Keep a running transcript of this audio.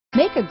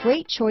Make a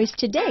great choice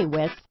today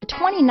with the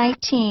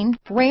 2019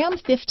 Ram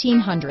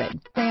 1500.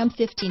 Ram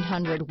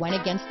 1500 went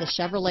against the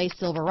Chevrolet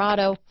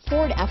Silverado,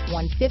 Ford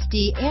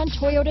F-150, and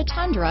Toyota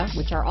Tundra,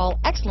 which are all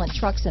excellent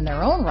trucks in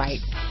their own right.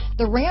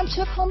 The Ram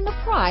took home the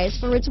prize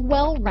for its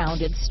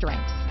well-rounded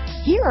strengths.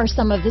 Here are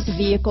some of this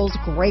vehicle's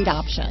great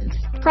options: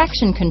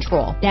 traction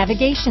control,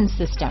 navigation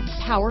system,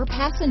 power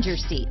passenger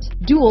seat,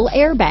 dual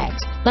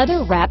airbags,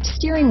 leather-wrapped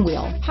steering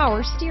wheel,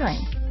 power steering,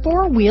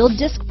 four-wheel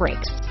disc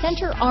brakes,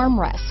 center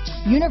armrest,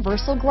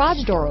 universal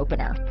garage door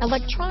opener,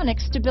 electronic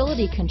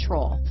stability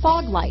control,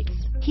 fog lights,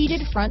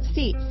 heated front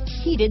seats,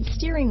 heated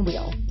steering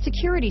wheel,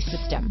 security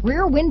system,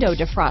 rear window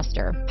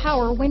defroster,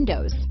 power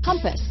windows,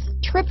 compass,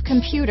 trip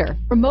computer,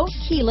 remote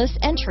keyless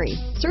entry.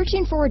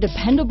 Searching for a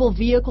dependable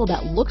vehicle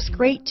that looks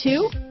great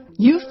too?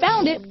 You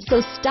found it,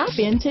 so stop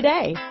in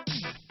today.